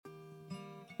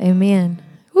Amen.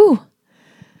 Whew.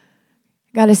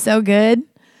 God is so good.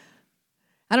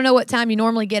 I don't know what time you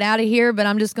normally get out of here, but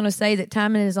I'm just going to say that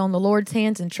timing is on the Lord's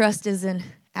hands and trust is in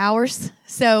ours.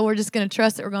 So we're just going to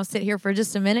trust that we're going to sit here for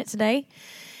just a minute today.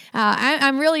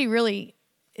 I'm really,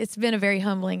 it's been a very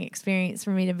humbling experience for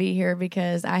me to be here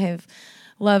because I have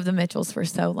loved the Mitchells for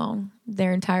so long,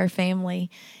 their entire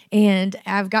family. And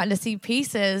I've gotten to see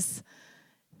pieces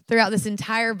throughout this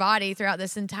entire body, throughout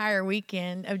this entire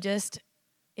weekend of just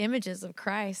images of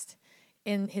Christ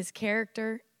in his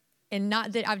character. And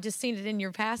not that I've just seen it in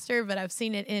your pastor, but I've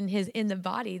seen it in the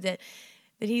body that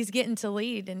he's getting to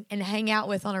lead and hang out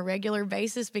with on a regular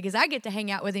basis because I get to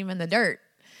hang out with him in the dirt.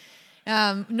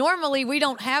 Normally, we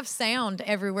don't have sound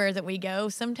everywhere that we go.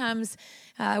 Sometimes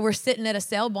we're sitting at a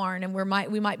cell barn and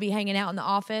we might be hanging out in the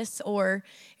office, or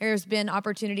there's been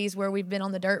opportunities where we've been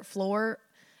on the dirt floor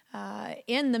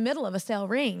in the middle of a cell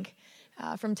ring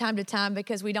from time to time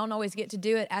because we don't always get to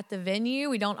do it at the venue.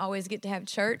 We don't always get to have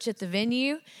church at the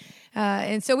venue.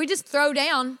 And so we just throw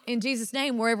down in Jesus'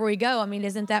 name wherever we go. I mean,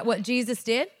 isn't that what Jesus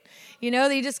did? You know,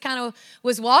 he just kind of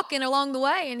was walking along the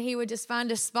way and he would just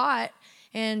find a spot.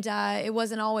 And it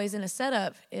wasn't always in a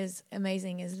setup as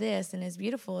amazing as this and as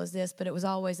beautiful as this, but it was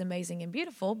always amazing and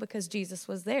beautiful because Jesus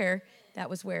was there. That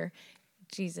was where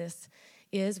Jesus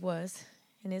was,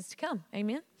 and is to come.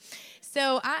 Amen?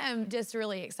 So I am just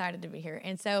really excited to be here.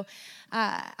 And so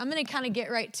I'm going to kind of get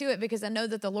right to it because I know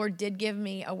that the Lord did give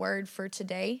me a word for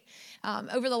today.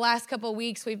 Over the last couple of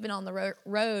weeks, we've been on the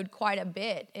road quite a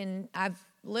bit, and I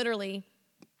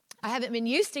haven't been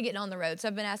used to getting on the road, so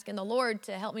I've been asking the Lord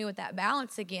to help me with that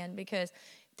balance again because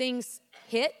things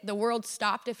hit. The world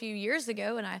stopped a few years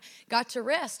ago, and I got to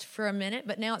rest for a minute,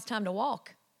 but now it's time to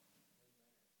walk.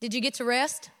 Did you get to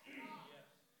rest?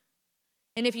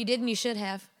 And if you didn't, you should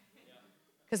have,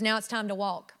 because now it's time to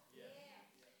walk.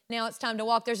 Now it's time to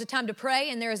walk. There's a time to pray,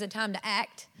 and there is a time to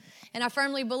act. And I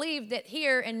firmly believe that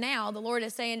here and now, the Lord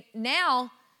is saying,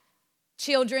 now,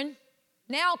 children,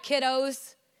 now,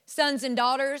 kiddos, sons and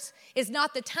daughters, it's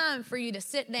not the time for you to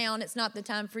sit down. It's not the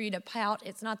time for you to pout.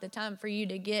 It's not the time for you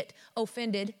to get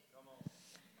offended.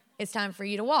 It's time for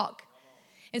you to walk.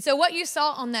 And so what you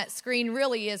saw on that screen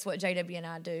really is what JW and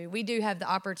I do. We do have the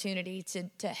opportunity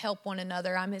to help one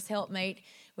another. I'm his helpmate.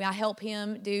 I help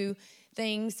him do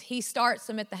things. He starts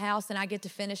them at the house and I get to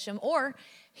finish them, or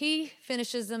he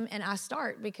finishes them and I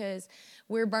start because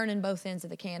we're burning both ends of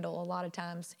the candle a lot of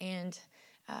times. And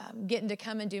getting to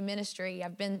come and do ministry.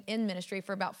 I've been in ministry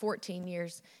for about 14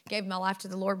 years. Gave my life to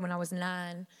the Lord when I was 9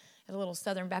 at a little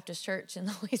Southern Baptist church in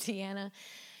Louisiana.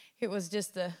 It was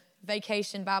just the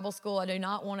vacation Bible school. I do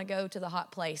not want to go to the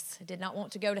hot place. I did not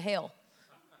want to go to hell.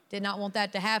 Did not want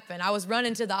that to happen. I was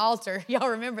running to the altar. Y'all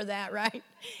remember that, right?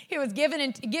 It was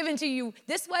given to you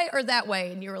this way or that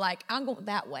way. And you were like, I'm going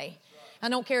that way. I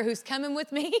don't care who's coming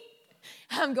with me.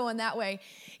 I'm going that way.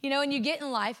 You know, and you get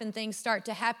in life and things start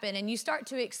to happen and you start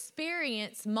to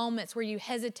experience moments where you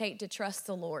hesitate to trust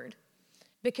the Lord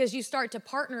because you start to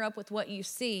partner up with what you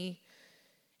see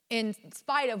in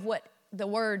spite of what the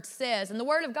Word says. And the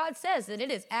Word of God says that it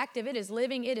is active, it is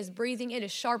living, it is breathing, it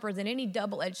is sharper than any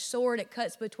double-edged sword. It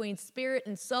cuts between spirit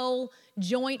and soul,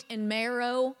 joint and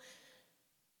marrow.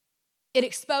 It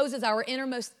exposes our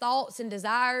innermost thoughts and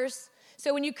desires.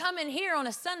 So when you come in here on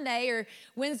a Sunday or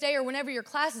Wednesday or whenever your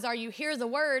classes are, you hear the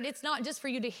word, it's not just for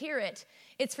you to hear it.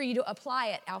 It's for you to apply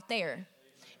it out there.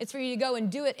 It's for you to go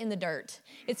and do it in the dirt.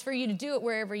 It's for you to do it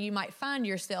wherever you might find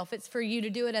yourself. It's for you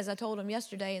to do it, as I told them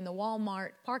yesterday, in the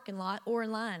Walmart parking lot or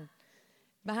in line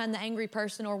behind the angry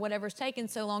person or whatever's taking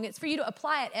so long. It's for you to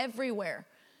apply it everywhere.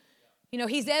 You know,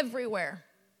 he's everywhere.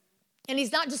 And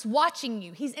he's not just watching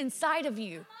you. He's inside of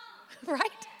you,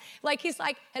 right? Like he's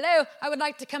like, hello, I would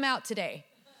like to come out today.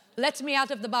 Let me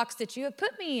out of the box that you have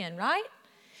put me in, right?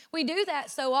 We do that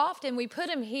so often. We put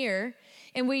him here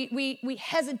and we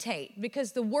hesitate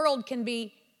because the world can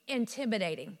be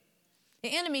intimidating.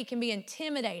 The enemy can be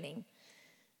intimidating.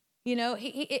 You know,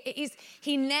 he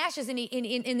gnashes and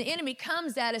the enemy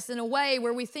comes at us in a way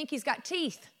where we think he's got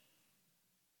teeth.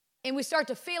 And we start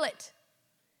to feel it.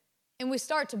 And we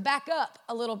start to back up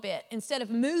a little bit instead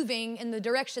of moving in the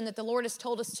direction that the Lord has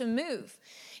told us to move.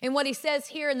 And what he says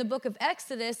here in the book of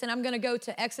Exodus, and I'm going to go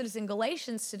to Exodus and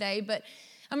Galatians today, but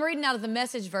I'm reading out of the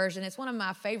Message version. It's one of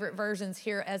my favorite versions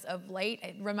here as of late.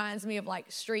 It reminds me of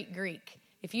like street Greek.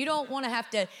 If you don't want to have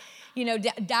to, you know,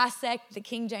 dissect the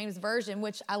King James Version,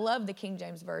 which I love the King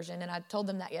James Version, and I told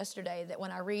them that yesterday, that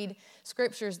when I read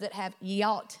scriptures that have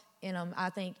 "yacht" in them,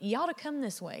 I think, you ought to come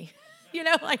this way. You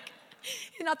know, like,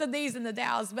 not the these and the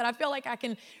thous, but I feel like I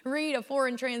can read a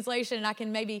foreign translation and I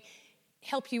can maybe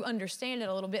help you understand it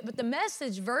a little bit. But the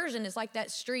Message version is like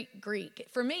that street Greek.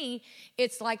 For me,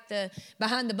 it's like the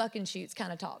behind the buck and shoots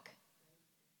kind of talk.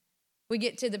 We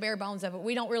get to the bare bones of it.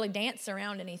 We don't really dance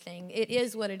around anything. It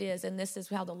is what it is, and this is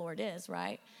how the Lord is,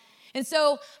 right? And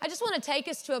so I just want to take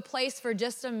us to a place for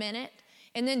just a minute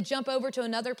and then jump over to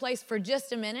another place for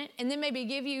just a minute and then maybe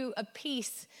give you a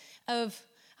piece of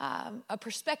a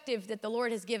perspective that the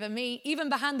Lord has given me, even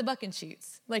behind the buck and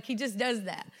shoots. Like he just does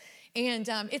that. And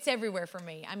it's everywhere for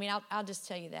me. I mean, I'll just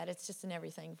tell you that. It's just in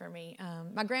everything for me.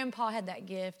 My grandpa had that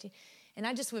gift, and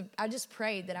I just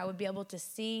prayed that I would be able to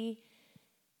see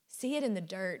it in the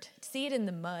dirt, to see it in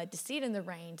the mud, to see it in the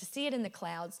rain, to see it in the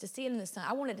clouds, to see it in the sun.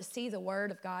 I wanted to see the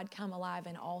word of God come alive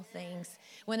in all things.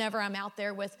 Whenever I'm out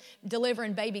there with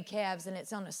delivering baby calves and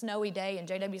it's on a snowy day and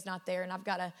JW's not there and I've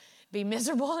got to be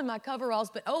miserable in my coveralls,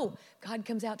 but God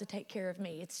comes out to take care of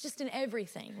me. It's just in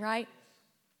everything, right?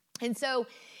 And so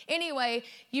anyway,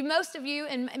 most of you,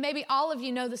 and maybe all of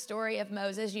you know the story of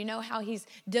Moses. You know how he's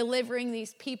delivering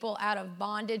these people out of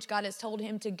bondage. God has told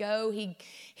him to go.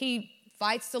 He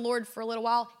fights the Lord for a little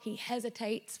while. He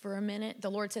hesitates for a minute.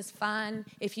 The Lord says, fine,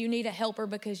 if you need a helper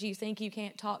because you think you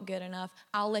can't talk good enough,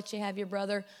 I'll let you have your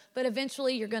brother. But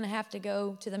eventually you're going to have to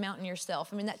go to the mountain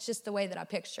yourself. I mean, that's just the way that I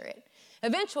picture it.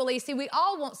 Eventually, see, we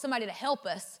all want somebody to help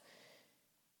us.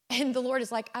 And the Lord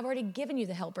is like, I've already given you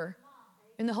the helper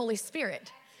in the Holy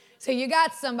Spirit. So you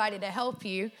got somebody to help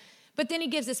you. But then he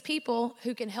gives us people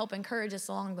who can help encourage us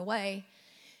along the way.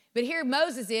 But here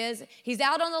Moses he's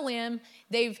out on the limb.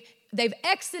 They've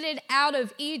exited out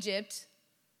of Egypt.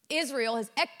 Israel has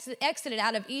exited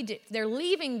out of Egypt. They're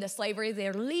leaving the slavery.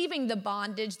 They're leaving the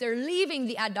bondage. They're leaving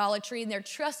the idolatry. And they're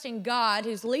trusting God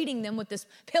who's leading them with this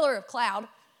pillar of cloud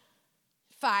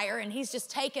fire. And he's just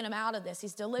taking them out of this.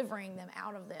 He's delivering them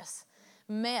out of this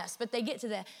mess. But they get to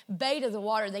the bait of the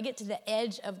water. They get to the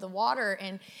edge of the water.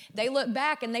 And they look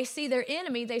back and they see their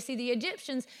enemy. They see the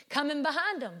Egyptians coming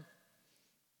behind them.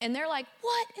 And they're like,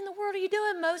 what in the world are you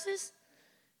doing, Moses?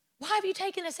 Why have you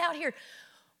taken us out here?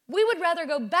 We would rather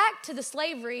go back to the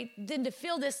slavery than to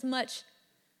feel this much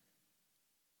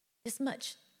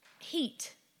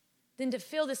heat, than to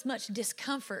feel this much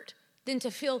discomfort, than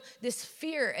to feel this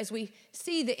fear as we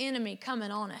see the enemy coming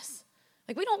on us.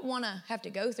 Like, we don't want to have to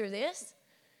go through this.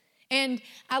 And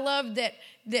I love that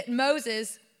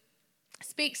Moses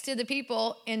speaks to the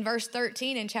people in verse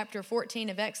 13 in chapter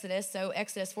 14 of Exodus. So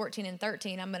Exodus 14 and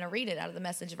 13, I'm going to read it out of the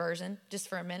Message version just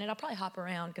for a minute. I'll probably hop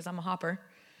around because I'm a hopper.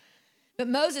 But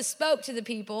Moses spoke to the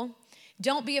people,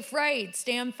 don't be afraid,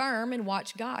 stand firm and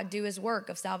watch God do his work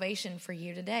of salvation for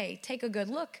you today. Take a good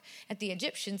look at the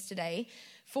Egyptians today,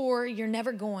 for you're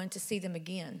never going to see them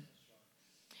again.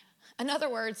 In other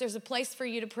words, there's a place for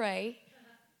you to pray,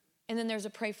 and then there's a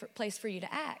place for you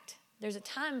to act. There's a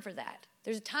time for that.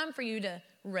 There's a time for you to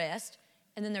rest,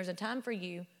 and then there's a time for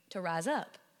you to rise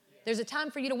up. There's a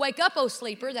time for you to wake up, oh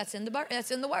sleeper. That's in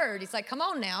the word. He's like, come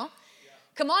on now.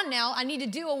 Come on now. I need to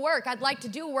do a work. I'd like to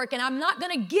do a work, and I'm not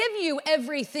going to give you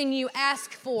everything you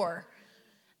ask for.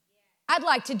 I'd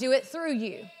like to do it through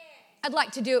you. I'd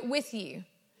like to do it with you.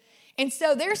 And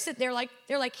so they're sitting there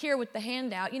they're like here with the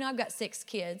handout. You know, I've got 6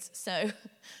 kids, so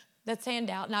that's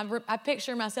handout. And I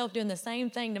picture myself doing the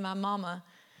same thing to my mama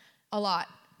a lot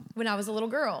when I was a little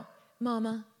girl.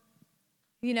 Mama,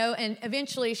 you know, and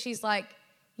eventually she's like,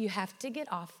 you have to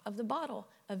get off of the bottle.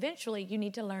 Eventually you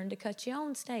need to learn to cut your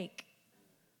own steak.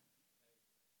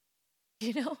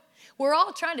 You know, we're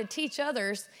all trying to teach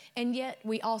others, and yet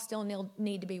we all still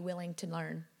need to be willing to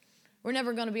learn. We're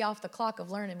never going to be off the clock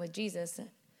of learning with Jesus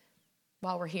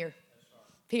while we're here,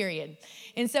 period.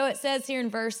 And so it says here in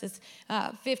verses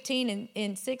 15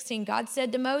 and 16, God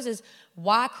said to Moses,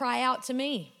 why cry out to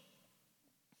me?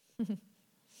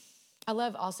 I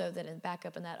love also that back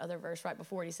up in that other verse right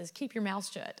before it, he says, keep your mouth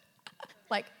shut.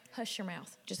 Like, hush your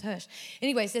mouth, just hush.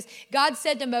 Anyway, it says, God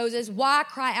said to Moses, why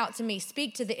cry out to me?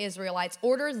 Speak to the Israelites,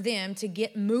 order them to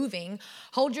get moving,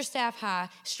 hold your staff high,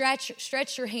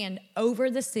 stretch your hand over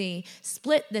the sea,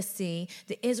 split the sea.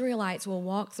 The Israelites will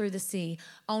walk through the sea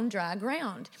on dry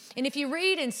ground. And if you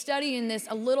read and study in this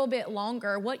a little bit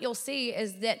longer, what you'll see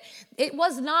is that it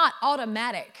was not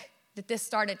automatic that this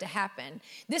started to happen.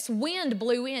 This wind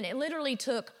blew in. It literally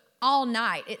took all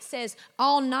night. It says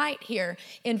all night here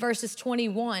in verses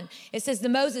 21. It says, the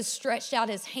Moses stretched out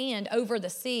his hand over the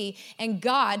sea, and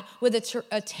God, with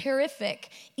a terrific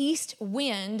east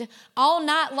wind all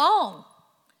night long,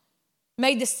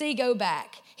 made the sea go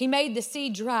back. He made the sea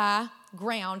dry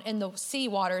ground, and the sea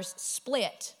waters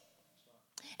split.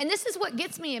 And this is what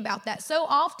gets me about that. So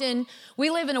often we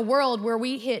live in a world where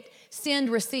we hit send,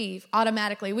 receive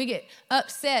automatically. We get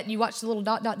upset. You watch the little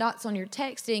dots on your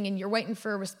texting and you're waiting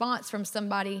for a response from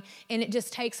somebody and it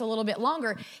just takes a little bit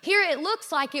longer. Here it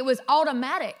looks like it was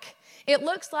automatic. It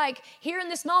looks like here in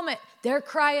this moment, they're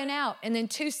crying out. And then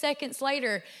 2 seconds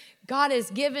later, God has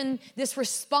given this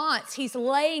response. He's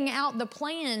laying out the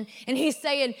plan and he's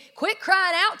saying, quit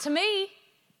crying out to me.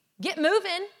 Get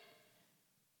moving.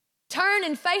 Turn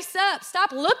and face up.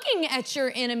 Stop looking at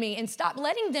your enemy and stop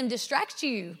letting them distract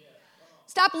you.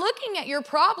 Stop looking at your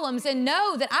problems and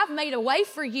know that I've made a way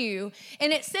for you.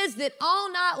 And it says that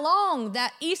all night long,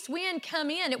 that east wind come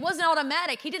in. It wasn't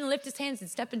automatic. He didn't lift his hands and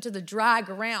step into the dry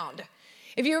ground.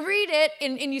 If you read it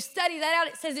and you study that out,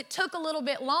 it says it took a little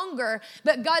bit longer.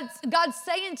 But God's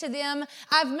saying to them,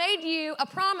 I've made you a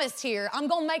promise here. I'm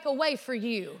going to make a way for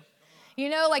you. You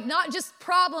know, like not just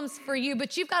problems for you,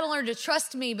 but you've got to learn to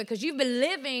trust me because you've been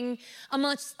living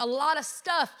amongst a lot of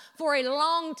stuff for a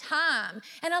long time.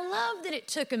 And I love that it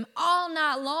took him all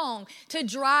night long to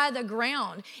dry the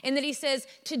ground. And that he says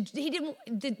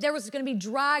there was going to be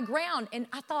dry ground. And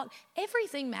I thought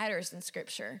everything matters in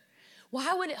Scripture.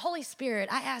 Why would it, Holy Spirit,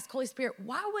 I asked Holy Spirit,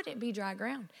 why would it be dry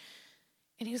ground?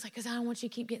 And he was like, because I don't want you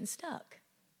to keep getting stuck.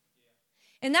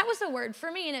 And that was a word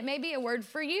for me, and it may be a word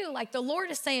for you. Like the Lord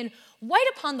is saying, wait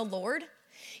upon the Lord.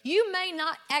 You may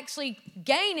not actually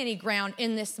gain any ground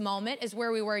in this moment, is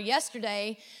where we were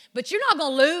yesterday, but you're not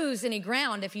going to lose any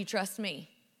ground if you trust me.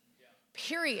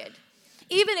 Period.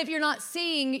 Even if you're not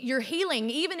seeing your healing,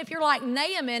 even if you're like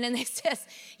Naaman and it says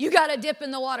you got to dip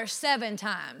in the water 7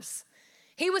 times.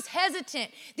 He was hesitant.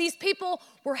 These people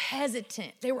were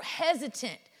hesitant. They were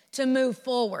hesitant to move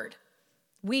forward.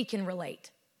 We can relate.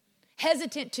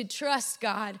 Hesitant to trust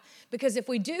God, because if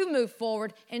we do move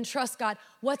forward and trust God,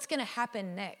 what's going to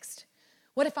happen next?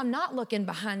 What if I'm not looking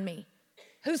behind me?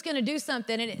 Who's going to do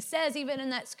something? And it says even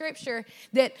in that scripture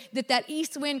that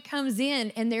east wind comes in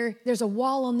and there's a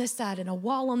wall on this side and a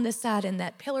wall on this side, and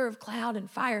that pillar of cloud and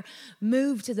fire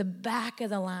move to the back of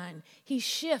the line. He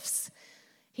shifts.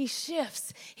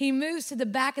 He moves to the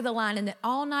back of the line, and that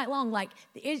all night long, like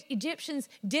the Egyptians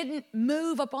didn't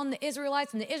move upon the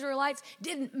Israelites and the Israelites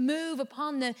didn't move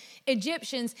upon the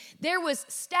Egyptians. There was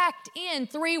stacked in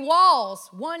 3 walls,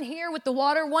 one here with the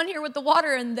water,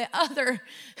 and the other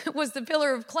was the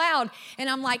pillar of cloud. And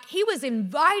I'm like, he was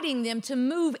inviting them to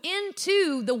move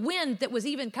into the wind that was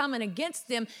even coming against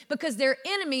them because their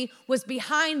enemy was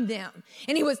behind them.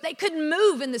 And they couldn't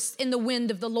move in the wind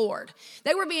of the Lord.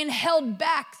 They were being held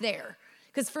back there.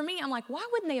 Because for me, I'm like, why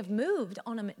wouldn't they have moved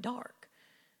on them at dark?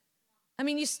 I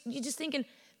mean, you're just thinking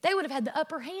they would have had the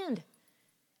upper hand.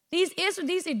 These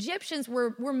Egyptians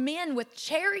were men with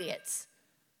chariots.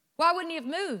 Why wouldn't he have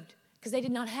moved? Because they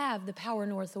did not have the power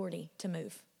nor authority to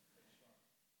move.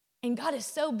 And God is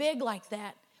so big like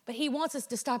that. But he wants us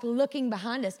to stop looking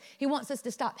behind us. He wants us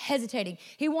to stop hesitating.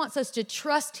 He wants us to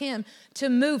trust him to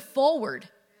move forward.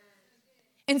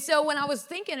 And so when I was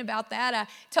thinking about that, I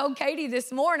told Katie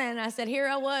this morning, I said, here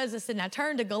I was. I said, and I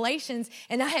turned to Galatians,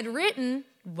 and I had written,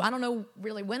 I don't know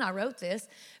really when I wrote this,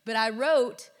 but I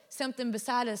wrote something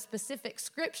beside a specific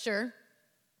scripture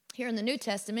here in the New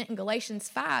Testament in Galatians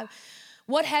 5.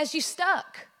 What has you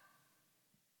stuck?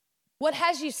 What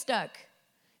has you stuck?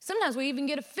 Sometimes we even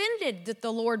get offended that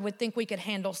the Lord would think we could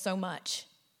handle so much.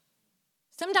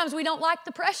 Sometimes we don't like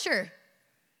the pressure.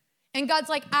 And God's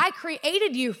like, I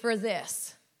created you for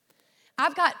this.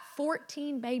 I've got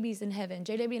 14 babies in heaven.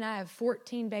 JW and I have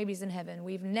 14 babies in heaven.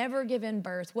 We've never given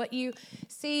birth. What you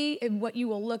see and what you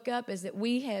will look up is that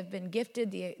we have been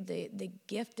gifted the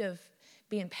gift of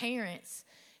being parents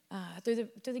through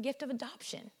the gift of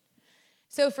adoption.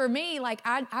 So for me, like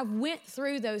I went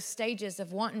through those stages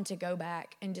of wanting to go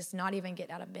back and just not even get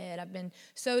out of bed. I've been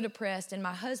so depressed, and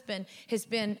my husband has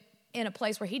been in a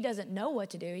place where he doesn't know what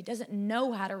to do. He doesn't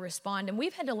know how to respond. And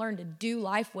we've had to learn to do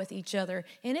life with each other.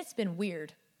 And it's been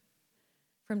weird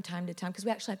from time to time because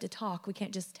we actually have to talk. We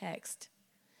can't just text.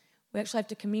 We actually have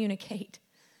to communicate.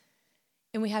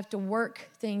 And we have to work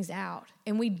things out.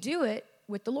 And we do it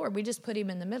with the Lord. We just put him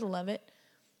in the middle of it.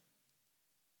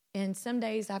 And some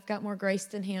days I've got more grace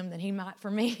than him than he might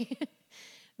for me.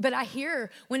 But I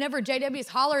hear whenever JW is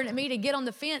hollering at me to get on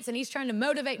the fence and he's trying to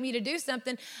motivate me to do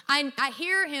something, I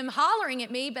hear him hollering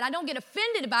at me, but I don't get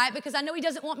offended by it because I know he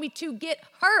doesn't want me to get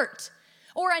hurt.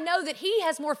 Or I know that he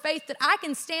has more faith that I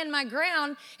can stand my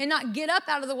ground and not get up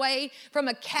out of the way from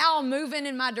a cow moving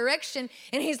in my direction.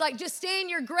 And he's like, just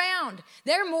stand your ground.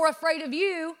 They're more afraid of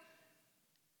you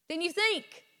than you think.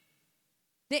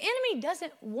 The enemy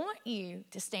doesn't want you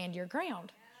to stand your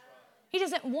ground. He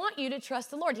doesn't want you to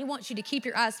trust the Lord. He wants you to keep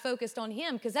your eyes focused on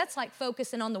him, because that's like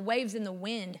focusing on the waves and the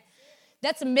wind.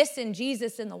 That's missing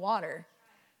Jesus in the water.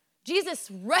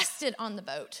 Jesus rested on the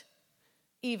boat,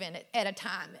 even at a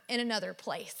time, in another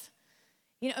place.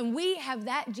 And we have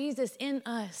that Jesus in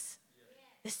us.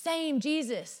 The same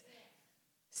Jesus.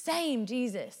 Same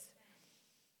Jesus.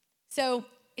 So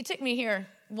it took me here,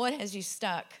 what has you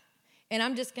stuck? And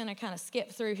I'm just going to kind of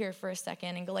skip through here for a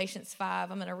second. In Galatians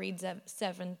 5, I'm going to read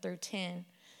 7 through 10.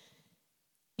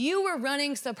 You were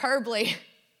running superbly.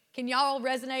 Can y'all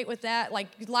resonate with that? Like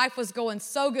life was going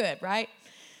so good, right?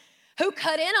 Who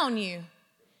cut in on you,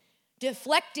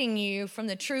 deflecting you from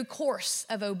the true course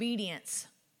of obedience?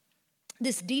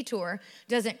 This detour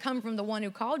doesn't come from the one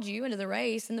who called you into the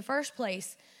race in the first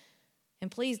place. And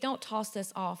please don't toss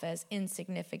this off as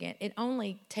insignificant. It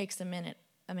only takes a minute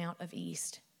amount of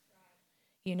yeast,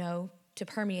 to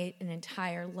permeate an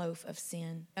entire loaf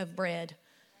of bread.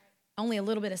 Only a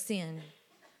little bit of sin,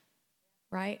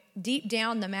 right? Deep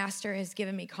down, the master has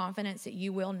given me confidence that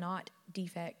you will not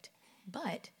defect.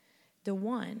 But the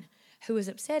one who is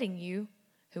upsetting you,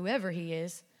 whoever he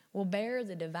is, will bear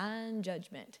the divine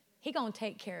judgment. He gonna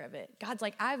take care of it. God's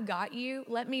like, I've got you.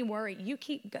 Let me worry. You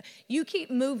keep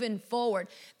moving forward.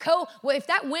 Well, if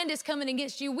that wind is coming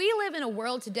against you, we live in a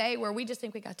world today where we just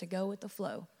think we got to go with the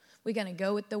flow. We're gonna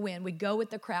go with the wind. We go with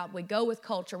the crowd. We go with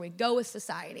culture. We go with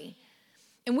society.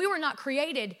 And we were not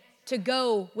created to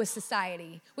go with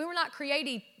society. We were not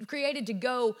created to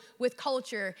go with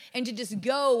culture and to just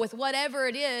go with whatever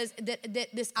it is that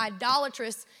this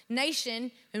idolatrous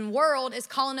nation and world is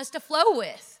calling us to flow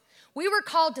with. We were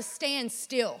called to stand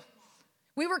still.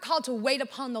 We were called to wait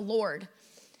upon the Lord.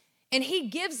 And he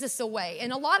gives us a way.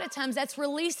 And a lot of times that's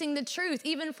releasing the truth,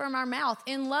 even from our mouth,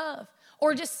 in love.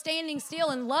 Or just standing still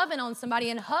and loving on somebody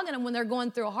and hugging them when they're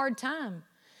going through a hard time.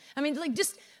 I mean, like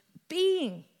just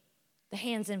being the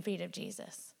hands and feet of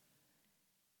Jesus.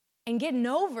 And getting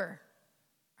over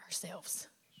ourselves.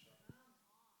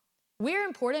 We're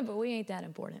important, but we ain't that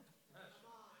important.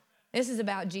 This is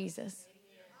about Jesus.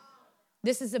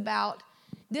 This is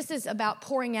about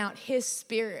pouring out his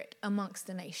spirit amongst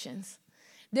the nations.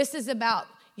 This is about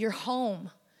your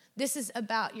home. This is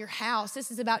about your house.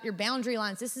 This is about your boundary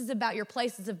lines. This is about your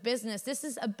places of business. This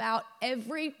is about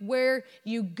everywhere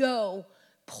you go,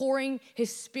 pouring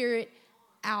his spirit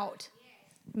out,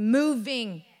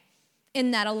 moving in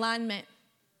that alignment.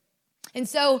 And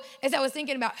so as I was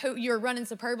thinking about who you're running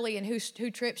superbly and who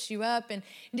trips you up and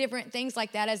different things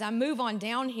like that, as I move on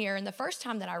down here, and the first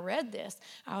time that I read this,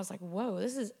 I was like, whoa,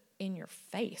 this is in your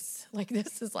face. Like,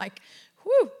 this is like,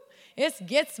 whew, it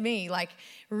gets me, like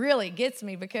really gets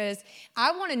me, because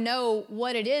I want to know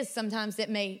what it is sometimes that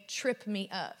may trip me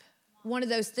up. One of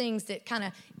those things that kind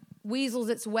of weasels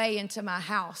its way into my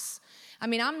house. I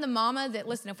mean, I'm the mama that,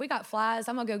 listen, if we got flies,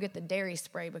 I'm going to go get the dairy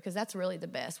spray because that's really the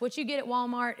best. What you get at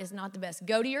Walmart is not the best.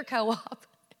 Go to your co-op,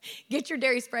 get your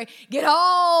dairy spray, get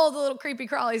all the little creepy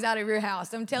crawlies out of your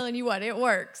house. I'm telling you what, it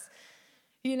works.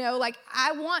 Like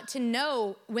I want to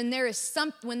know when there is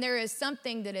something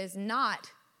that is not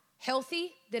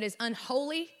healthy, that is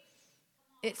unholy,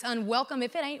 it's unwelcome.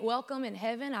 If it ain't welcome in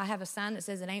heaven, I have a sign that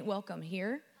says it ain't welcome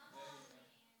here.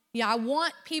 Yeah, I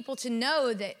want people to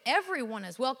know that everyone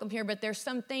is welcome here, but there's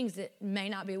some things that may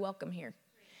not be welcome here.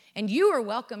 And you are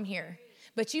welcome here,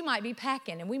 but you might be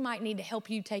packing, and we might need to help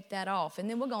you take that off, and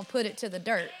then we're going to put it to the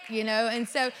dirt, And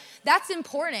so that's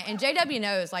important. And JW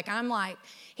knows,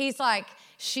 he's like,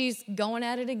 she's going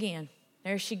at it again.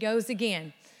 There she goes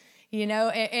again,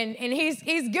 and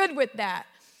he's good with that.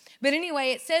 But anyway,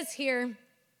 it says here,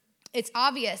 it's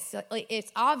obvious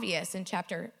in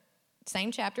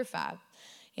same chapter 5.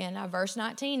 In verse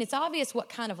 19, it's obvious what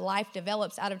kind of life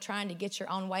develops out of trying to get your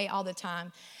own way all the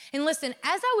time. And listen,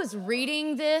 as I was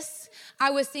reading this,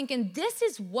 I was thinking, this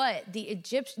is what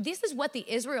the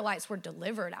Israelites were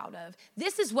delivered out of.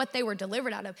 This is what they were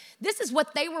delivered out of. This is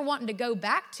what they were wanting to go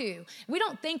back to. We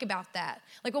don't think about that.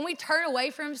 Like when we turn away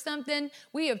from something,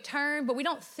 we have turned, but we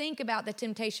don't think about the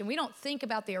temptation. We don't think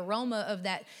about the aroma of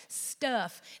that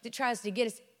stuff that tries to get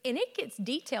us. And it gets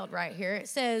detailed right here. It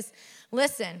says,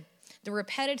 listen, the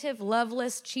repetitive,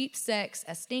 loveless, cheap sex,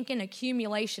 a stinking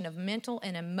accumulation of mental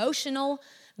and emotional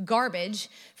garbage,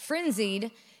 frenzied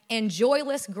and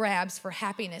joyless grabs for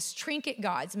happiness, trinket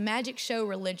gods, magic show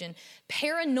religion,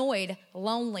 paranoid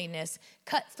loneliness,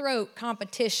 cutthroat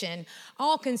competition,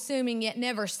 all-consuming yet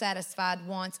never satisfied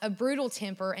wants, a brutal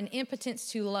temper, an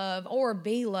impotence to love or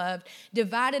be loved,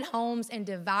 divided homes and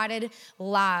divided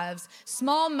lives,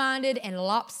 small-minded and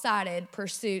lopsided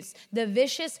pursuits, the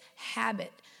vicious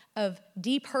habit of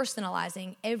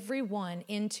depersonalizing everyone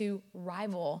into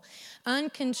rival,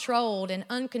 uncontrolled and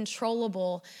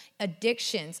uncontrollable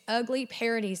addictions, ugly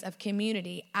parodies of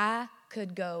community. I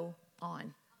could go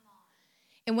on.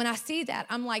 And when I see that,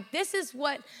 I'm like, this is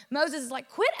what Moses is like,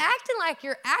 quit acting like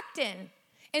you're acting.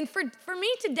 And for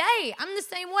me today, I'm the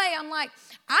same way. I'm like,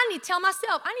 I need to tell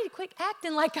myself, I need to quit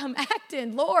acting like I'm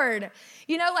acting, Lord.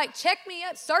 Like check me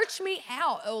up, search me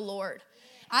out, oh Lord.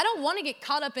 I don't want to get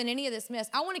caught up in any of this mess.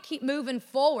 I want to keep moving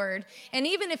forward. And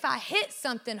even if I hit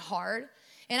something hard,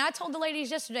 and I told the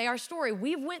ladies yesterday our story,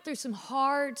 we've went through some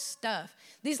hard stuff.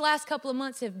 These last couple of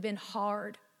months have been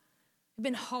hard. They've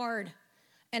been hard.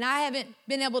 And I haven't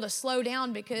been able to slow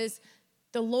down because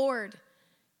the Lord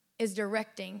is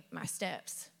directing my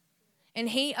steps. And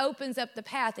he opens up the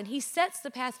path, and he sets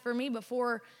the path for me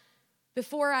before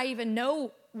I even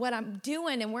know what I'm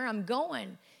doing and where I'm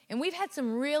going. And we've had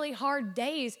some really hard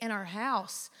days in our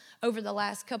house over the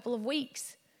last couple of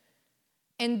weeks.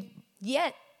 And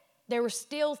yet, there were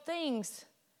still things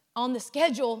on the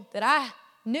schedule that I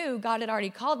knew God had already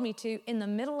called me to in the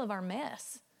middle of our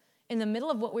mess, in the middle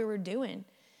of what we were doing.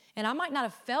 And I might not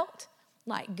have felt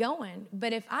like going,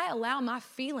 but if I allow my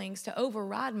feelings to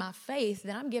override my faith,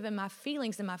 then I'm giving my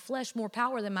feelings and my flesh more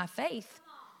power than my faith.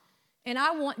 And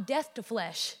I want death to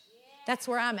flesh. That's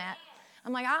where I'm at.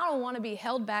 I'm like, I don't want to be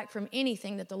held back from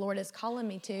anything that the Lord is calling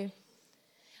me to.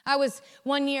 I was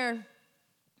one year,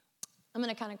 I'm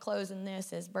going to kind of close in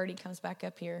this as Birdie comes back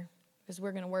up here, because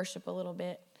we're going to worship a little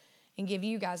bit and give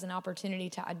you guys an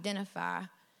opportunity to identify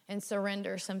and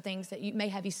surrender some things that may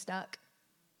have you stuck.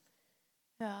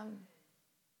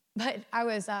 But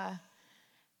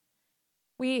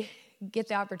we get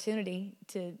the opportunity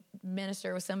to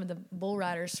minister with some of the bull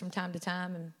riders from time to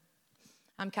time, and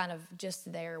I'm kind of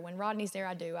just there. When Rodney's there,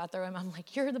 I throw him, I'm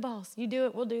like, you're the boss. You do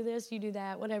it, we'll do this, you do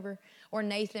that, whatever. Or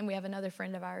Nathan, we have another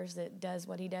friend of ours that does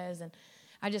what he does, and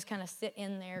I just kind of sit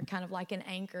in there kind of like an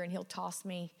anchor, and he'll toss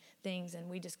me things, and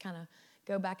we just kind of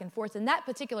go back and forth. And that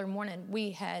particular morning,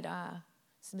 we had,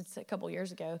 it's a couple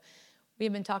years ago, we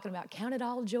had been talking about count it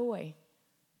all joy,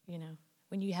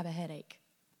 when you have a headache.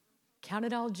 Count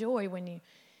it all joy when you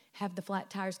have the flat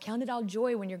tires. Count it all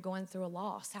joy when you're going through a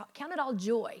loss. Count it all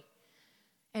joy.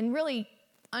 And really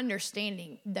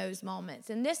understanding those moments.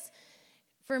 And this,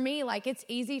 for me, it's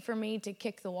easy for me to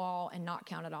kick the wall and not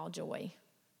count it all joy.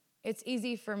 It's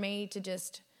easy for me to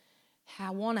just, I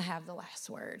want to have the last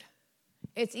word.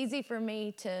 It's easy for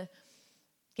me to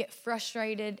get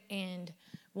frustrated and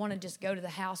want to just go to the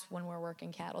house when we're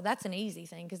working cattle. That's an easy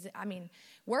thing because,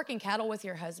 working cattle with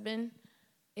your husband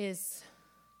is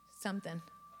something.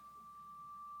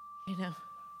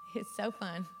 It's so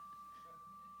fun.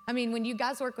 When you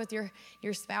guys work with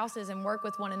your spouses and work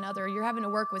with one another, you're having to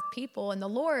work with people. And the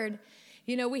Lord,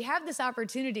 we have this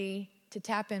opportunity to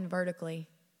tap in vertically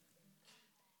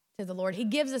to the Lord. He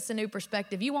gives us a new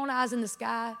perspective. You want eyes in the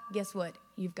sky? Guess what?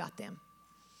 You've got them.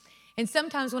 And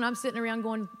sometimes when I'm sitting around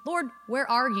going, Lord, where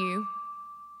are you?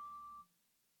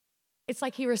 It's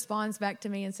like he responds back to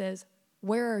me and says,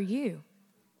 where are you?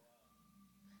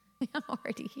 I'm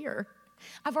already here.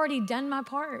 I've already done my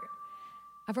part.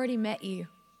 I've already met you.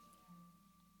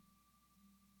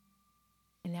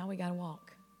 And now we got to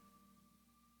walk.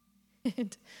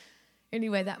 And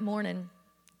anyway, that morning,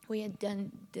 we had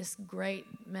done this great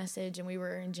message, and we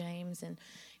were in James, and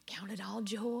count it all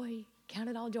joy. Count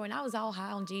it all joy. And I was all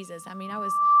high on Jesus. I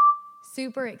was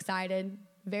super excited,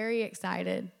 very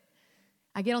excited.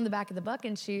 I get on the back of the buck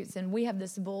and shoots, and we have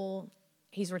this bull.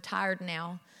 He's retired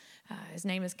now. His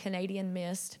name is Canadian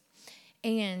Mist.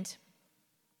 And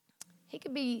he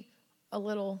could be a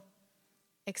little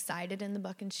excited in the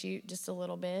buck and shoot, just a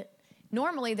little bit.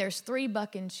 Normally, there's 3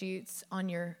 buck and shoots on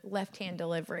your left-hand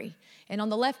delivery. And on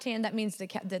the left hand, that means the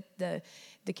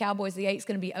Cowboys, the 8's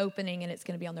going to be opening, and it's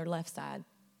going to be on their left side.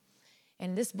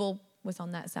 And this bull was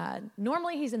on that side.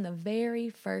 Normally, he's in the very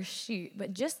first shoot.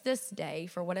 But just this day,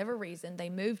 for whatever reason, they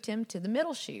moved him to the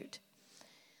middle shoot.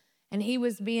 And he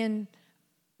was being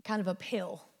kind of a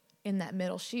pill in that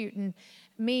middle shoot. And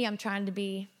me, I'm trying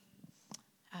to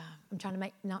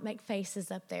not make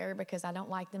faces up there because I don't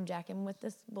like them jacking with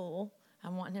this bull. I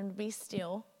want him to be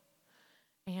still.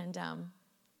 And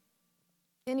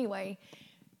anyway,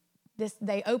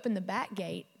 they opened the back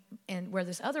gate and where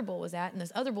this other bull was at, and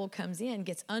this other bull comes in,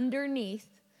 gets underneath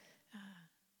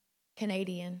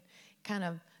Canadian, kind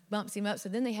of bumps him up. So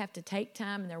then they have to take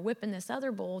time, and they're whipping this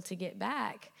other bull to get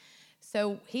back.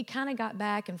 So he kind of got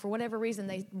back, and for whatever reason,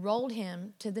 they rolled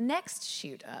him to the next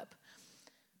shoot up.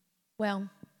 Well,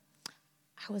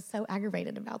 I was so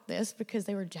aggravated about this because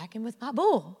they were jacking with my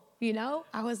bull.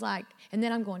 I was like, and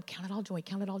then I'm going, count it all joy,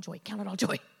 count it all joy, count it all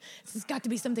joy. This has got to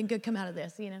be something good come out of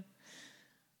this,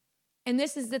 And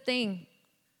this is the thing.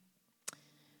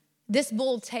 This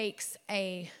bull takes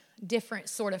a different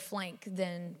sort of flank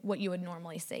than what you would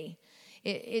normally see.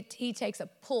 He takes a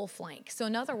pull flank. So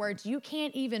in other words, you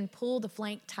can't even pull the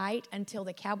flank tight until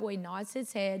the cowboy nods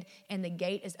his head and the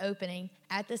gate is opening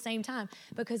at the same time,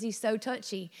 because he's so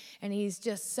touchy and he's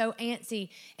just so antsy,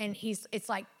 and it's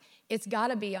like it's got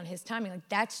to be on his timing. Like,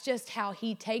 that's just how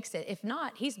he takes it. If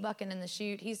not, he's bucking in the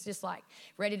chute. He's just like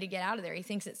ready to get out of there. He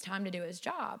thinks it's time to do his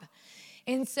job.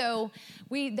 And so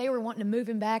they were wanting to move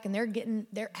him back, and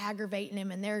they're aggravating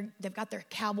him, and they've got their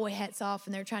cowboy hats off,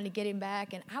 and they're trying to get him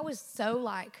back. And I was so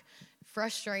like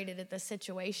frustrated at the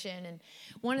situation. And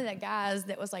one of the guys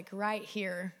that was like right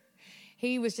here,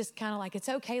 he was just kind of like, "It's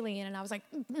okay, Leanne." And I was like,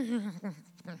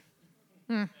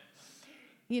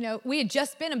 we had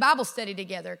just been in Bible study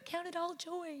together. Count it all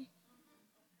joy.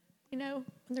 When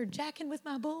they're jacking with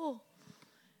my bull.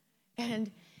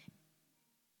 And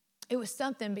it was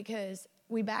something, because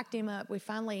we backed him up. We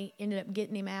finally ended up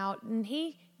getting him out, and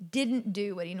he didn't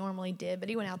do what he normally did, but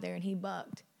he went out there and he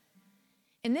bucked.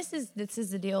 And this is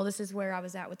the deal. This is where I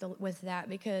was at with that,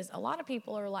 because a lot of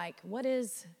people are like, what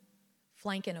is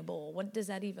flanking a bull? What does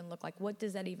that even look like? What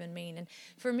does that even mean? And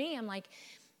for me, I'm like,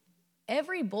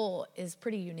 every bull is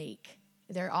pretty unique.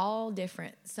 They're all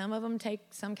different. Some of them take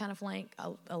some kind of flank,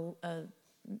 a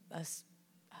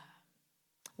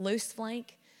loose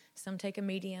flank. Some take a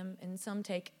medium, and some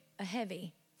take a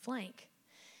heavy flank.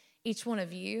 Each one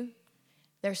of you,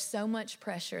 there's so much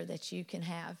pressure that you can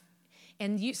have.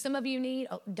 And some of you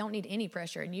don't need any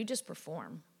pressure, and you just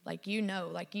perform. Like you know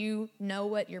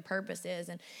what your purpose is.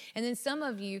 And then some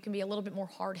of you can be a little bit more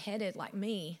hard-headed like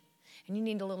me, and you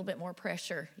need a little bit more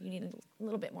pressure. You need a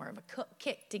little bit more of a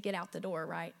kick to get out the door,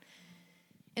 right?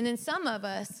 And then some of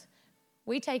us,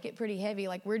 we take it pretty heavy,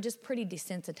 like we're just pretty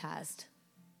desensitized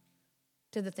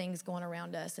to the things going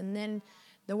around us. And then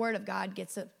the Word of God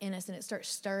gets up in us, and it starts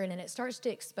stirring, and it starts to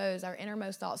expose our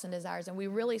innermost thoughts and desires. And we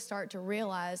really start to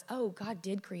realize, oh, God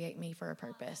did create me for a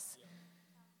purpose.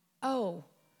 Oh,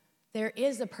 there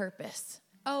is a purpose.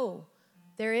 Oh,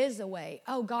 there is a way.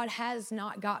 Oh, God has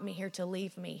not got me here to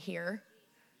leave me here.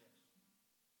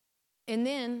 And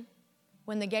then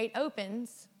when the gate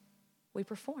opens, we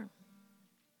perform.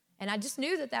 And I just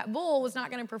knew that bull was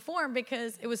not going to perform,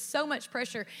 because it was so much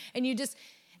pressure. And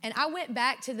I went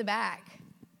back to the back.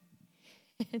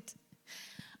 And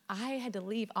I had to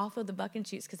leave off of the buck and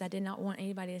chutes, because I did not want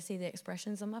anybody to see the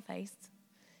expressions on my face,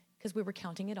 because we were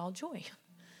counting it all joy.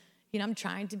 I'm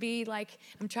trying to be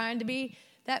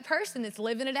that person that's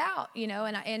living it out,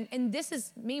 and this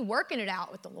is me working it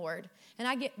out with the Lord. And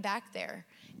I get back there,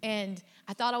 and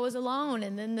I thought I was alone.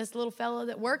 And then this little fellow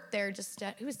that worked there,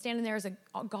 he was standing there as a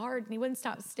guard, and he wouldn't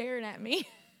stop staring at me.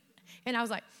 And I was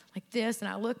like this, and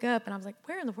I look up, and I was like,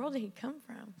 where in the world did he come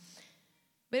from?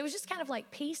 But it was just kind of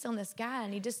like peace on this guy,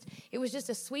 and it was just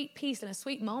a sweet peace and a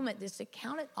sweet moment just to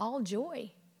count it all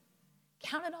joy.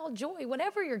 Count it all joy,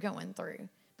 whatever you're going through.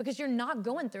 Because you're not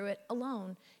going through it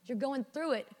alone. You're going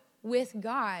through it with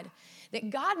God.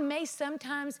 That God may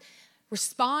sometimes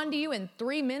respond to you in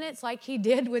 3 minutes, like he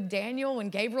did with Daniel when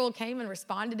Gabriel came and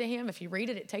responded to him. If you read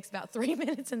it, it takes about 3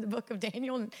 minutes in the book of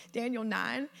Daniel, Daniel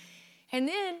 9. And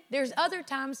then there's other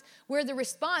times where the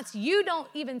response, you don't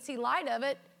even see light of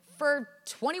it for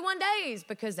 21 days,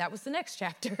 because that was the next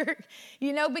chapter.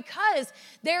 Because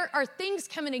there are things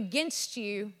coming against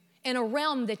you in a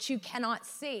realm that you cannot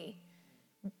see.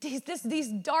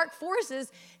 These dark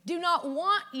forces do not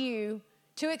want you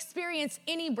to experience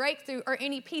any breakthrough or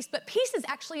any peace, but peace is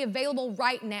actually available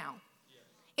right now.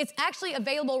 It's actually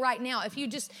available right now. If you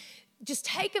just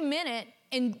take a minute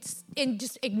and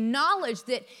just acknowledge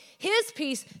that his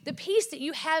peace, the peace that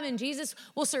you have in Jesus,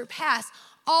 will surpass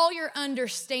all your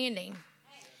understanding.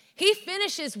 He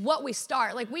finishes what we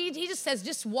start. He just says,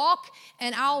 just walk,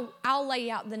 and I'll lay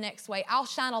out the next way. I'll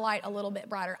shine a light a little bit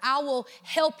brighter. I will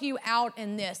help you out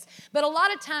in this. But a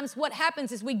lot of times what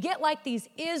happens is we get like these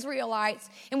Israelites,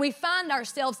 and we find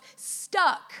ourselves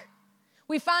stuck.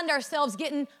 We find ourselves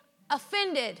getting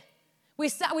offended. We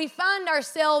find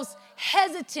ourselves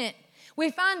hesitant. We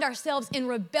find ourselves in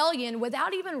rebellion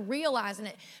without even realizing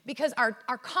it, because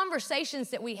our conversations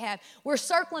that we have, we're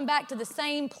circling back to the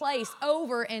same place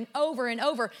over and over and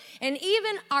over. And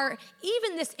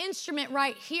even this instrument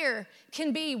right here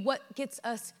can be what gets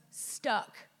us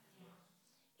stuck.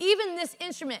 Even this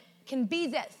instrument can be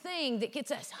that thing that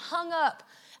gets us hung up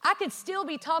I could still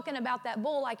be talking about that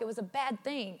bull like it was a bad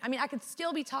thing. I mean, I could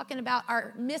still be talking about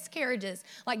our miscarriages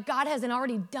like God hasn't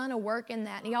already done a work in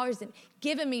that, and he always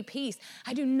given me peace.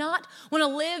 I do not want to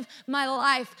live my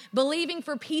life believing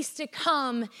for peace to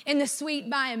come in the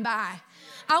sweet by and by.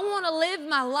 I want to live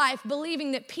my life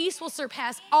believing that peace will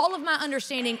surpass all of my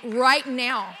understanding right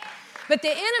now. But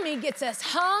the enemy gets us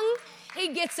hung.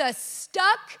 He gets us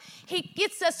stuck. He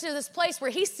gets us to this place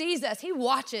where he sees us. He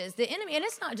watches the enemy. And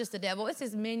it's not just the devil. It's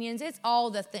his minions. It's all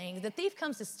the things. The thief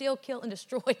comes to steal, kill, and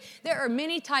destroy. There are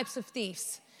many types of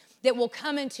thieves that will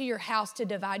come into your house to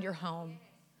divide your home.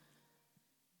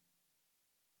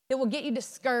 That will get you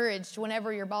discouraged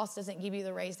whenever your boss doesn't give you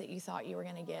the raise that you thought you were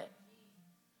going to get.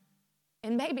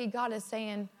 And maybe God is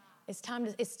saying, it's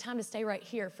time to stay right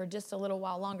here for just a little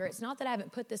while longer. It's not that I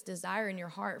haven't put this desire in your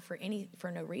heart for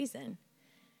no reason.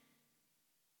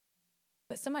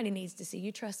 But somebody needs to see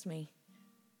you trust me.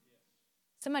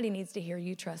 Somebody needs to hear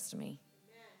you trust me.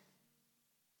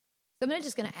 So I'm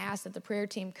just going to ask that the prayer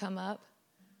team come up.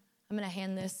 I'm going to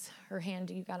hand her hand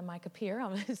to you. Got a mic up here.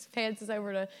 I'm going to pass this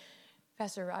over to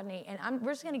Pastor Rodney. And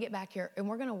we're just going to get back here and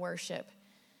we're going to worship.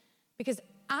 Because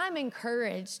I'm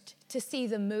encouraged to see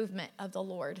the movement of the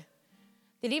Lord.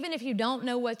 That even if you don't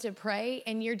know what to pray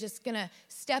and you're just going to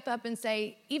step up and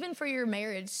say, even for your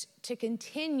marriage, to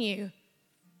continue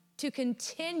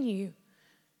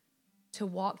to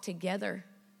walk together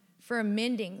for a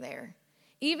mending there.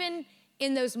 Even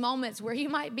in those moments where you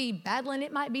might be battling,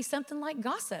 it might be something like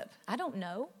gossip. I don't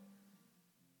know.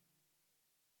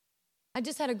 I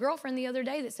just had a girlfriend the other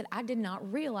day that said, I did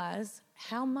not realize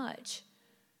how much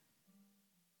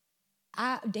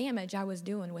damage I was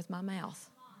doing with my mouth.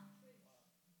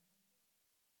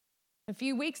 A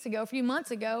few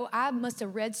months ago, I must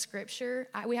have read scripture.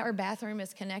 Our bathroom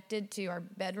is connected to our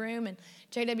bedroom, and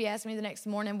JW asked me the next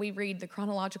morning, we read the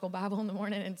chronological Bible in the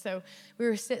morning, and so we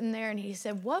were sitting there, and he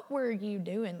said, what were you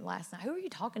doing last night? Who were you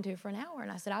talking to for an hour?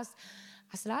 And I said, I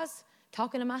was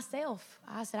talking to myself.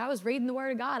 I said, I was reading the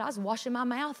Word of God. I was washing my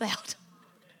mouth out.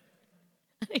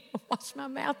 I need to wash my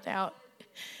mouth out,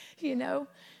 you know.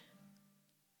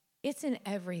 It's in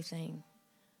everything.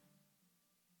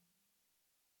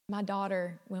 My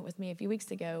daughter went with me a few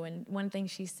weeks ago, and one thing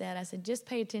she said, I said, just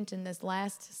pay attention this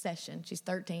last session. She's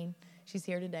 13. She's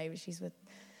here today, but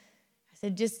I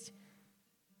said, just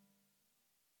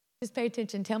pay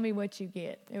attention. Tell me what you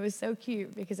get. It was so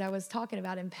cute because I was talking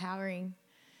about empowering,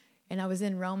 and I was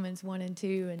in Romans 1 and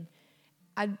 2, and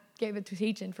I gave a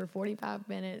teaching for 45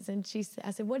 minutes, and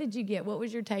I said, what did you get? What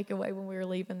was your takeaway when we were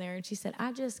leaving there? And she said,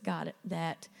 I just got it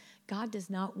that God does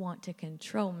not want to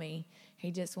control me. He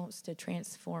just wants to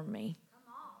transform me.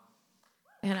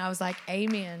 And I was like,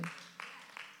 amen.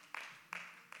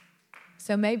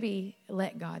 So maybe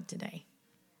let God today.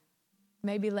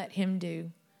 Maybe let him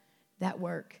do that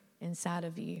work inside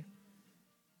of you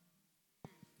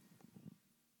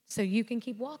so you can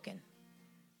keep walking.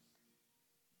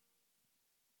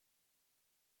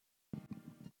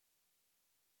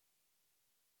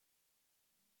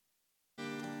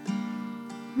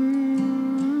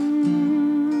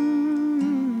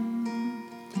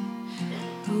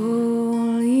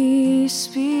 Holy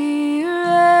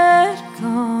Spirit,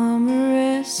 come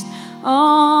rest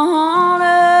on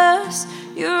us.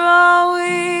 You're all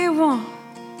we want.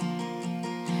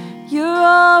 You're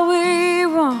all we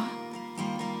want.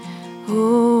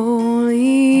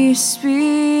 Holy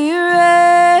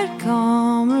Spirit,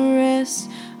 come rest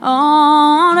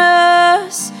on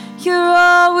us. You're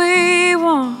all we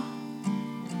want.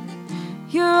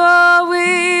 You're all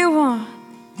we want.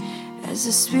 As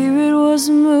the Spirit was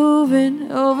moving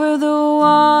over the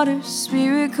waters,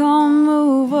 Spirit, come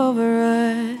move over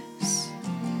us.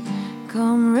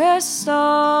 Come rest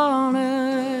on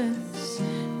us.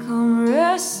 Come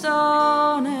rest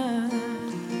on us.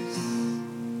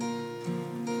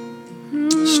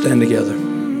 Stand together.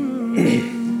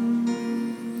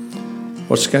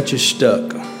 What's got you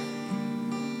stuck?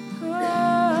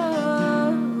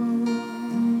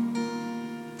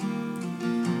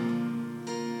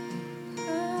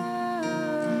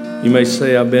 You may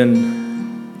say, I've been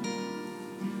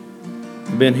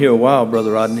here a while,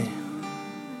 Brother Rodney,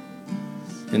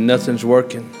 and nothing's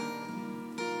working.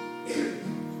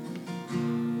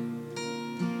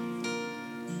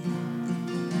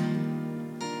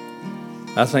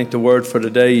 I think the word for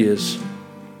today is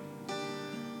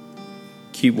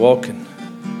keep walking,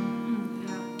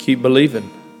 keep believing.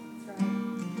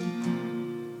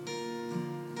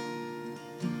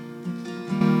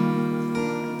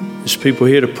 There's people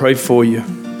here to pray for you.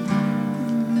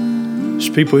 There's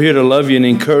people here to love you and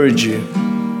encourage you.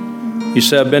 You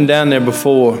say, I've been down there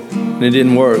before and it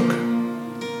didn't work.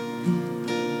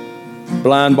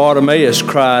 Blind Bartimaeus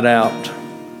cried out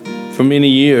for many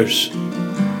years.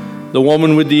 The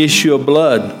woman with the issue of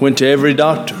blood went to every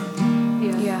doctor.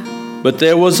 But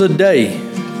there was a day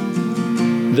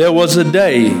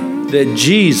that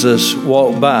Jesus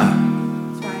walked by.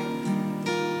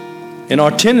 And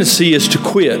our tendency is to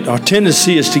quit. Our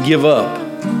tendency is to give up.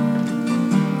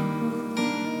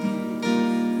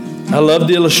 I love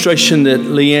the illustration that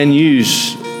Leanne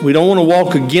used. We don't want to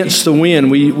walk against the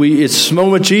wind. It's so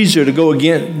much easier to go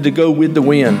with the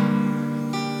wind.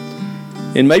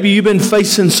 And maybe you've been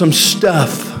facing some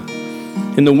stuff,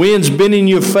 and the wind's been in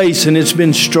your face, and it's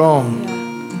been strong.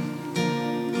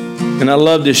 And I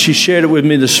love this. She shared it with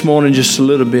me this morning just a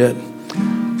little bit.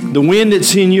 The wind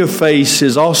that's in your face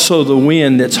is also the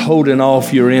wind that's holding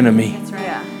off your enemy. That's right.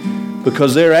 Yeah.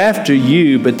 Because they're after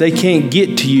you, but they can't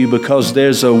get to you because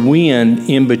there's a wind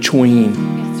in between.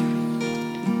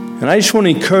 And I just want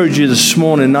to encourage you this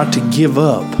morning not to give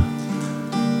up.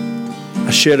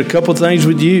 I shared a couple things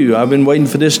with you. I've been waiting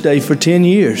for this day for 10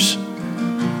 years.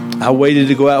 I waited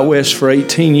to go out west for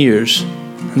 18 years.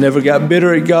 I never got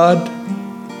bitter at God.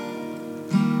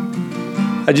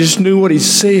 I just knew what He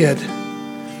said.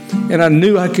 And I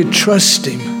knew I could trust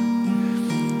Him.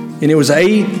 And it was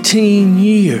 18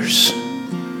 years.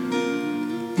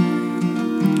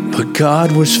 But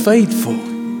God was faithful.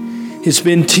 It's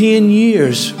been 10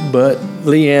 years, but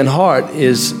Leanne Hart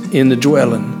is in the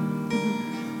dwelling.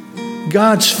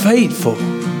 God's faithful.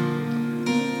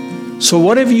 So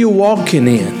whatever you're walking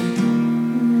in,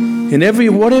 and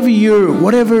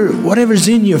whatever's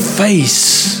in your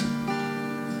face,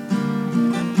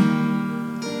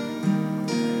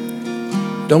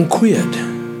 don't quit.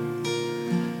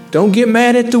 Don't get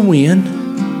mad at the wind.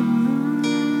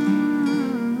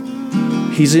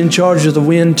 He's in charge of the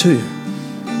wind too.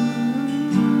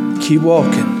 Keep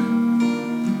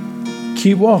walking.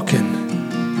 Keep walking.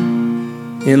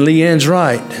 And Leanne's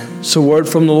right. It's a word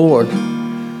from the Lord.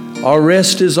 Our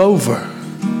rest is over.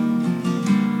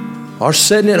 Our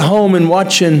sitting at home and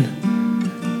watching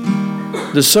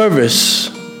the service,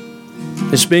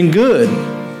 it's been good.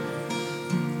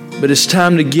 But it's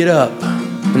time to get up.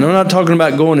 And I'm not talking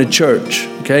about going to church,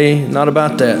 okay? Not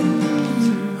about that.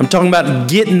 I'm talking about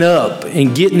getting up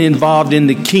and getting involved in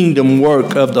the kingdom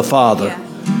work of the Father.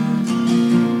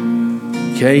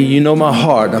 Okay, you know my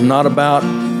heart. I'm not about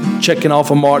checking off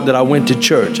a mark that I went to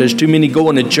church. There's too many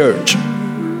going to church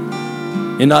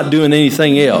and not doing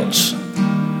anything else.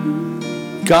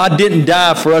 God didn't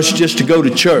die for us just to go to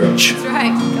church. That's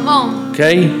right. Come on.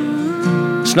 Okay?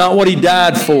 It's not what He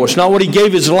died for. It's not what He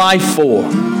gave His life for.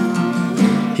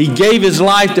 He gave His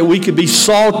life that we could be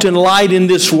salt and light in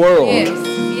this world. Yes.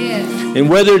 And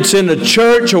whether it's in a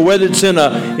church or whether it's in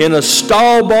a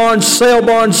stall barn, sale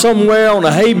barn somewhere on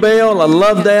a hay bale, I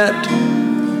love that.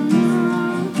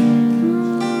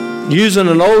 Using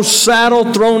an old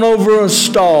saddle thrown over a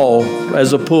stall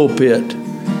as a pulpit.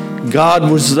 God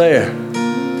was there.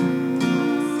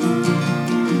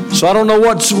 So I don't know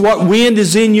what wind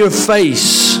is in your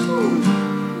face.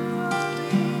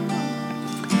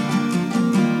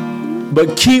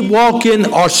 But keep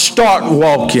walking or start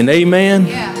walking. Amen?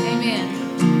 Yeah,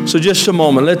 amen. So just a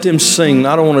moment. Let them sing.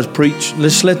 I don't want to preach.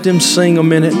 Let's let them sing a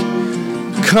minute.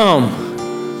 Come.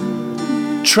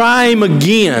 Try Him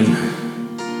again.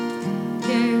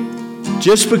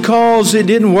 Just because it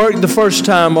didn't work the first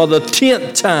time or the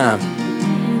 10th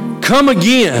time. Come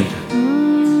again.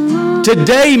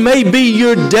 Today may be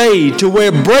your day to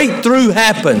where breakthrough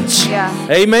happens. Yeah.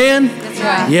 Amen? That's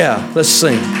right. Yeah, let's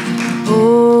sing.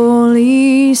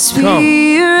 Holy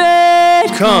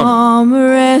Spirit, come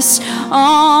rest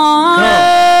on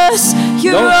us.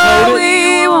 You're all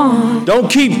we want. Don't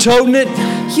keep toting it.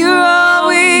 You're all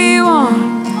we want.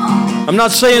 I'm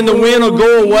not saying the wind will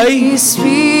go away. Holy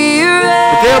Spirit,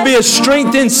 But there'll be a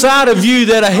strength inside of you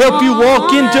that'll help you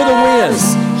walk into the wind.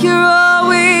 you're all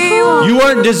we want. You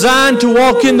weren't designed to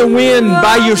walk in the wind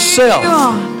by yourself.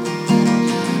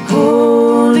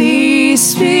 Holy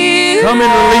Spirit, Come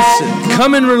and release it.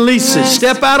 Come and release it.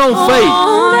 Step out on faith.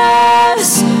 on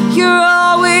us. You're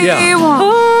all we Yeah. want.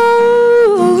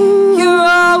 You're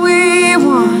all we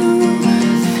want.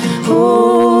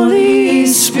 Holy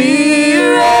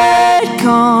Spirit,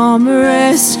 come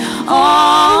rest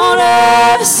on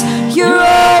us. You're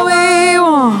all we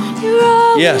want. You're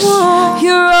all Yes. we want.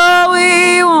 You're all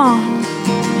we want.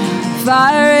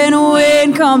 Fire and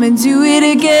wind, come and do it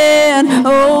again.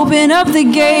 Open up the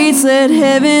gates, let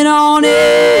heaven on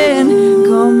in.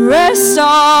 Come rest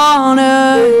on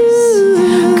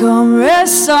us. Come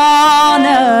rest on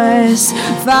us.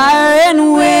 Fire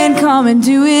and wind, come and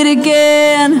do it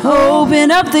again.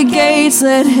 Open up the gates,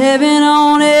 let heaven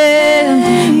on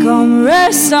in. Come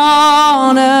rest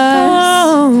on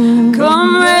us.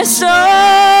 Come rest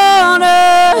on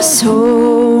us.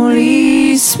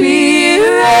 Holy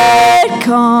Spirit,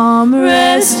 come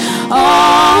rest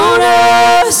on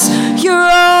us. You're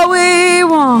all we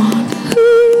want.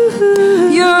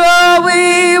 You're all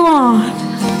we want.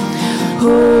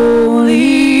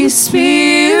 Holy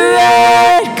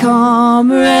Spirit,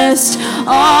 come rest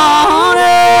on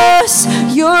us.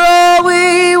 You're all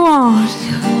we want.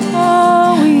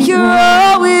 You're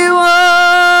all we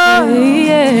want.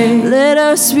 Let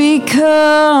us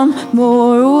become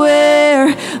more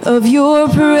aware of your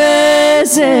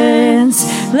presence.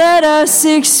 Let us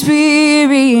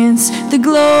experience the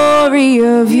glory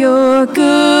of your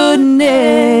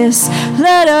goodness.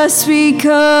 Let us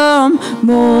become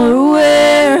more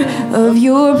aware of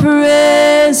your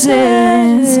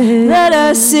presence. Let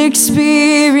us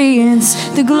experience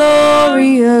the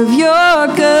glory of your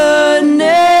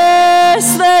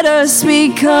goodness. Let us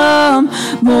become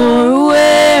more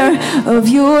aware of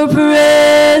your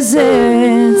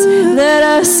presence. Let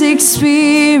us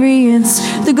experience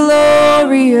the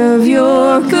glory of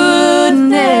your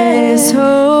goodness.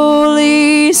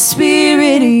 Holy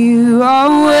Spirit, you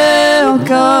are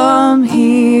welcome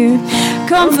here.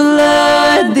 Come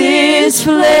flood this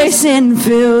place and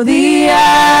fill the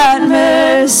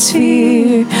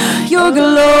atmosphere. Your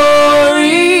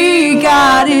glory,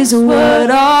 God, is what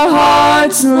our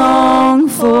hearts long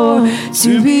for.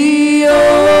 To be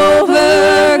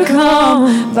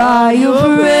overcome by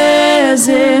your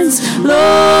presence, Lord.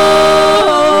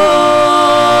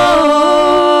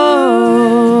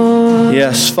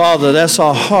 Yes, Father, that's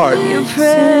our heart.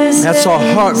 That's our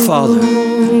heart, Father.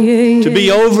 To be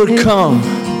overcome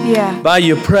by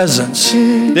your presence.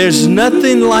 There's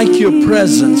nothing like your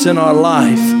presence in our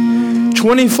life.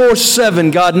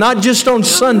 24/7, God, not just on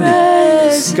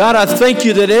Sunday. God, I thank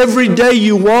you that every day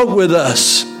you walk with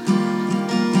us.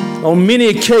 On many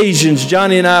occasions,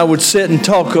 Johnny and I would sit and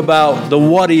talk about the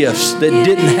what ifs that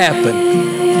didn't happen.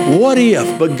 What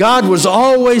if? But God was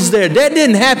always there. That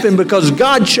didn't happen because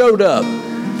God showed up.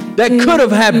 That could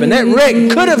have happened. That wreck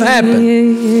could have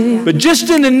happened. But just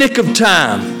in the nick of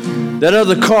time, that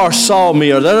other car saw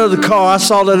me, or that other car, I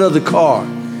saw that other car.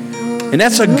 And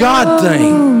that's a God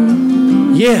thing.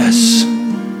 Yes.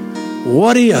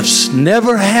 What ifs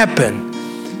never happened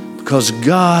because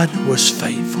God was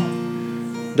faithful.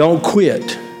 Don't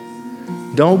quit.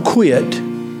 Don't quit.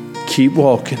 Keep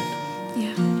walking.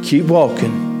 Keep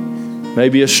walking.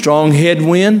 Maybe a strong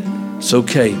headwind. It's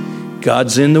okay.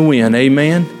 God's in the wind.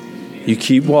 Amen. You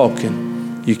keep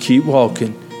walking. You keep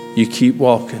walking. You keep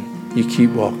walking. You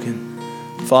keep walking.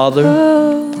 Father,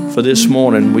 for this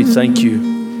morning, we thank you.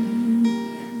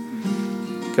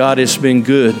 God, it's been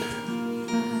good.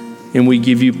 And we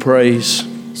give you praise.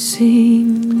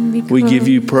 We give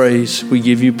you praise. We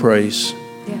give you praise.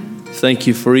 Thank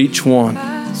you for each one.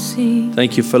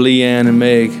 Thank you for Leanne and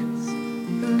Meg.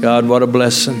 God, what a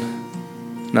blessing.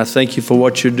 And I thank you for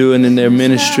what you're doing in their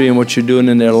ministry and what you're doing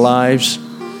in their lives.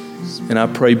 And I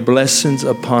pray blessings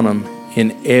upon them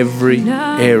in every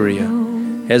area.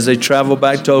 As they travel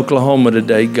back to Oklahoma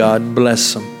today, God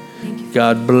bless them.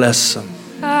 God bless them.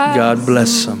 God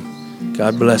bless them.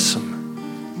 God bless them.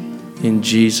 In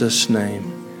Jesus'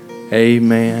 name,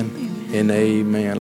 amen and amen.